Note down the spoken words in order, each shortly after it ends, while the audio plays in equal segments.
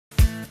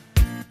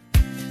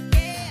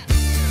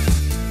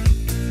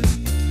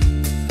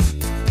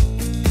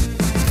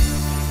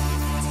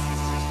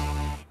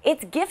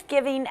It's gift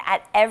giving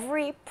at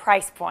every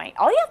price point.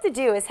 All you have to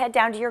do is head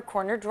down to your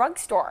corner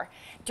drugstore.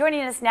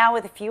 Joining us now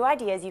with a few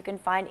ideas you can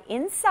find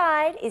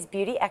inside is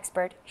beauty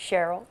expert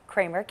Cheryl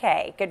Kramer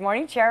K. Good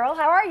morning, Cheryl.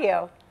 How are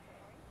you?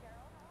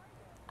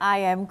 I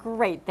am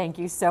great. Thank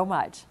you so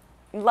much.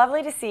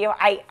 Lovely to see you.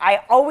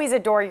 I always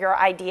adore your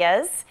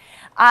ideas.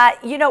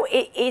 You know,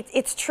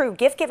 it's true.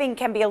 Gift giving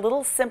can be a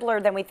little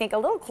simpler than we think, a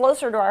little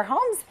closer to our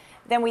homes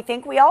than we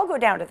think. We all go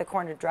down to the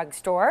corner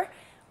drugstore.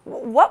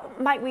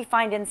 What might we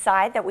find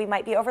inside that we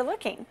might be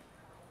overlooking?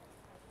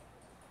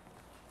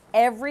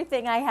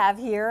 Everything I have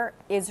here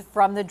is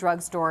from the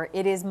drugstore.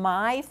 It is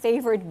my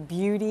favorite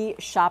beauty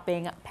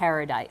shopping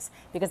paradise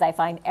because I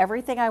find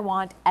everything I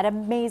want at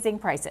amazing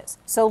prices.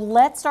 So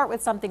let's start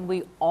with something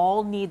we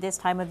all need this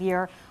time of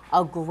year,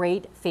 a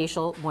great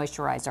facial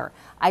moisturizer.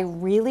 I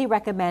really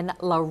recommend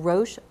La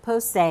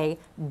Roche-Posay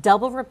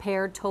Double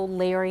Repair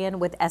Toleriane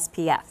with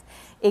SPF.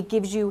 It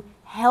gives you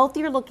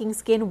healthier looking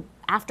skin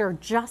after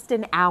just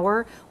an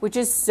hour, which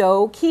is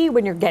so key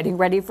when you're getting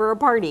ready for a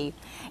party.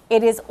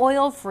 It is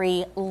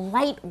oil-free,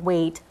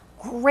 lightweight,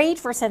 great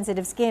for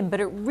sensitive skin, but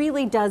it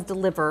really does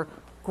deliver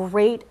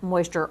great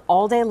moisture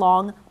all day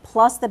long,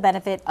 plus the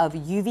benefit of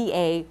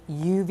UVA,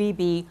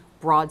 UVB,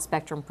 broad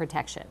spectrum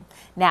protection.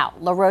 Now,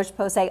 La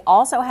Roche-Posay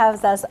also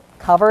has us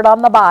covered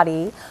on the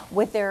body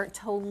with their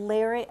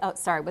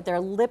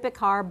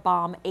Lipicar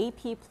Balm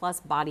AP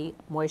Plus Body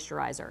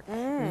Moisturizer.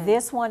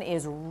 This one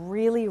is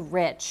really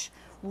rich,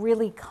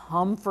 really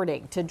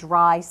comforting to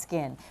dry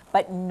skin,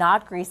 but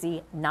not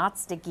greasy, not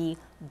sticky,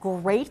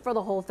 great for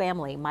the whole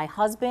family. My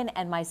husband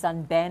and my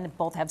son Ben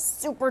both have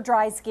super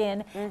dry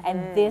skin,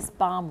 and this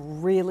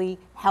balm really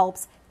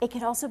helps. It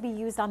can also be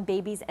used on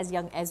babies as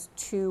young as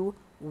 2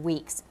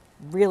 weeks.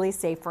 Really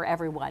safe for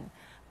everyone.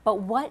 But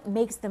what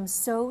makes them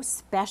so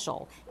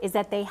special is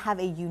that they have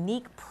a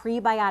unique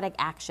prebiotic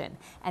action,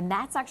 and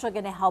that's actually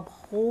going to help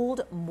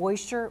hold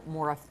moisture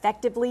more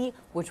effectively,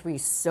 which we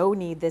so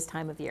need this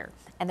time of year.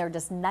 And they're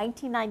just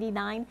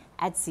 $19.99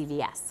 at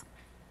CVS.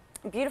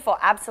 Beautiful,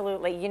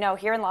 absolutely. You know,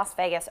 here in Las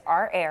Vegas,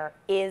 our air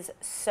is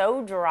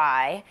so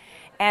dry,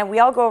 and we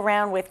all go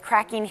around with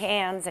cracking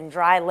hands and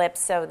dry lips,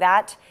 so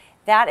that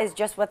is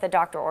just what the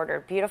doctor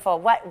ordered. Beautiful.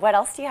 What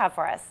else do you have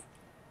for us?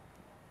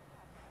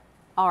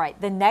 All right,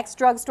 the next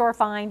drugstore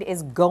find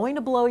is going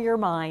to blow your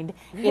mind.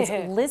 It's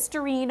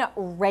Listerine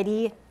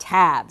Ready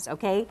Tabs,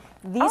 okay?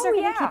 These are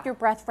going to keep your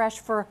breath fresh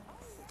for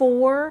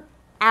 4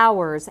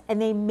 hours,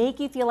 and they make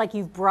you feel like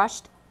you've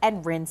brushed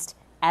and rinsed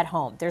at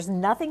home. There's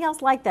nothing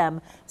else like them,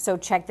 so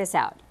check this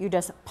out. You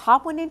just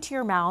pop one into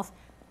your mouth,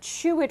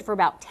 chew it for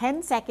about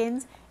 10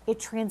 seconds. It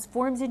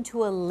transforms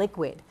into a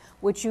liquid,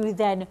 which you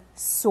then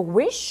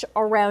swish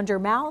around your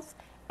mouth,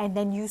 and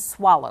then you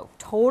swallow.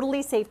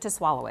 Totally safe to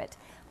swallow it.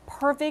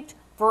 Perfect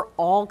for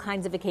all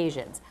kinds of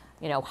occasions.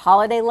 You know,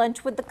 holiday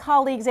lunch with the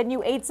colleagues and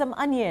you ate some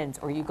onions,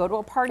 or you go to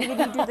a party and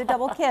you do the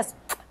double kiss.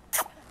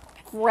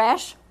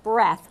 Fresh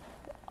breath.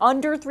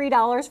 Under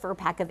 $3 for a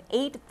pack of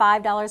 8,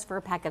 $5 for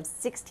a pack of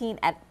 16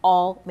 at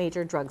all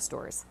major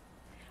drugstores.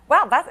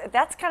 Wow,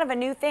 that's kind of a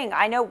new thing.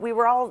 I know we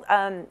were all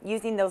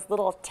using those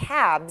little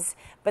tabs,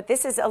 but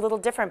this is a little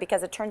different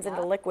because it turns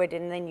into liquid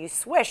and then you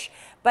swish.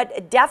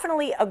 But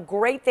definitely a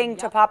great thing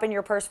to pop in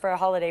your purse for a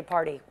holiday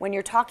party. When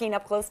you're talking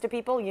up close to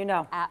people, you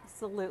know.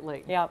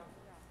 Absolutely. Yep.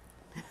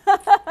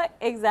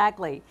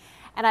 Exactly.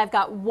 And I've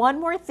got one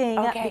more thing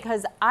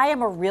because I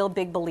am a real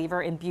big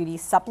believer in beauty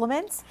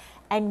supplements.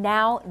 And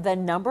now the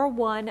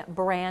 #1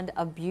 brand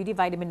of beauty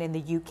vitamin in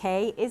the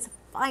UK is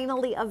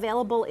finally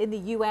available in the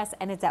US,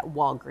 and it's at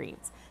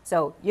Walgreens.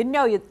 So you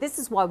know this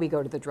is why we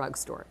go to the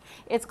drugstore.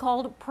 It's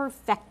called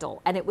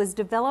Perfectal, and it was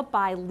developed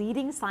by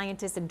leading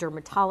scientists and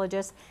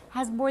dermatologists,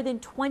 has more than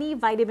 20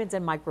 vitamins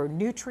and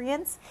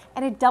micronutrients,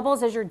 and it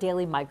doubles as your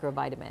daily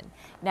microvitamin.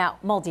 Now,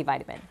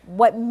 multivitamin.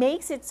 What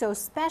makes it so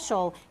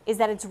special is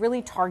that it's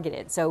really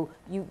targeted. So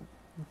you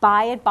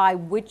buy it by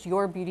which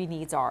your beauty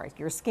needs are,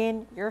 your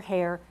skin, your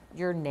hair,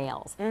 your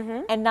nails.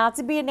 And not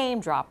to be a name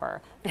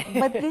dropper,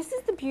 but this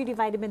is the beauty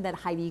vitamin that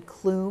Heidi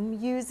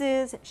Klum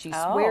uses. She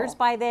swears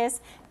by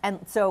this. And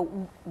so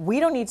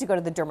we don't need to go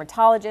to the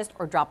dermatologist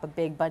or drop a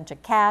big bunch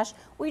of cash.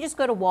 We just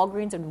go to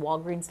Walgreens and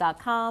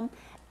walgreens.com,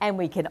 and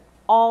we can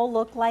all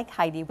look like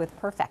Heidi with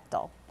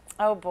Perfectal.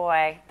 Oh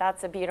boy,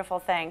 that's a beautiful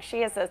thing.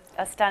 She is a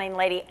stunning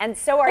lady, and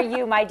so are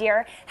you, my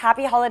dear.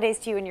 Happy holidays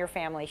to you and your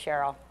family,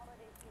 Cheryl.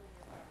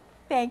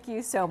 Thank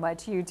you so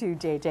much. You too,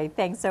 JJ.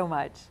 Thanks so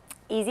much.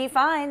 Easy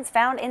finds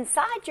found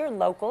inside your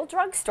local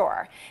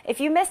drugstore. If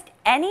you missed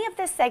any of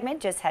this segment,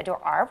 just head to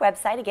our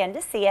website again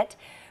to see it.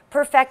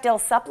 Perfectal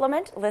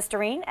Supplement,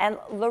 Listerine, and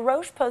La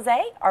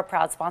Roche-Posay are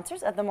proud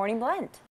sponsors of the Morning Blend.